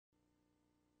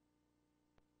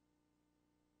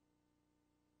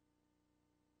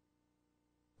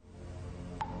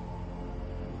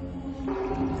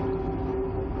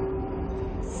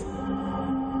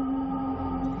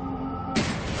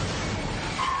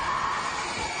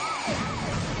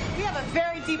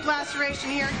very deep laceration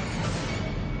here.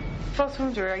 Both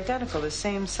wounds are identical, the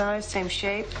same size, same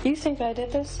shape. You think I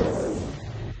did this?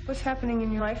 What's happening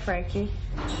in your life, Frankie?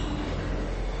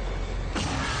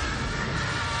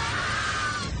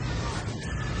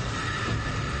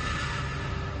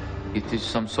 It is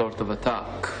some sort of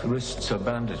attack. Wrists are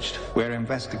bandaged. We're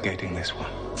investigating this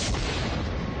one.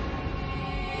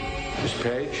 Miss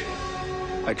Page?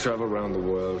 I travel around the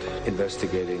world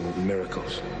investigating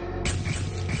miracles.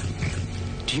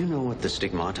 Do you know what the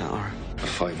stigmata are?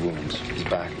 5 wounds. His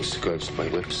back was scourged by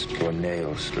whips. There were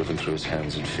nails driven through his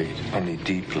hands and feet. Only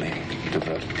deeply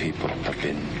devout people have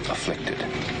been afflicted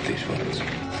with these wounds.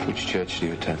 Which church do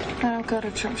you attend? I don't go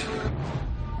to church.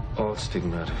 All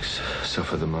stigmatics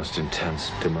suffer the most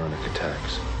intense demonic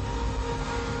attacks.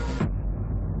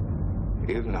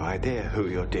 You've no idea who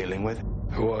you're dealing with.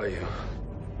 Who are you?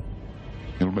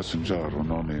 Il messaggero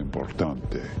non è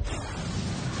importante.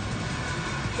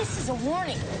 This is a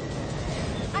warning.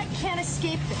 I can't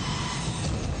escape this.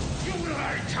 You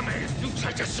lied to me! You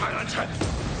tried to silence her!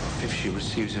 If she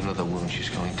receives another wound, she's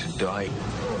going to die.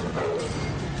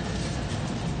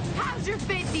 How's your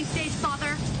faith these days,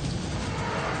 Father?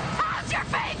 How's your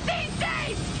faith these days?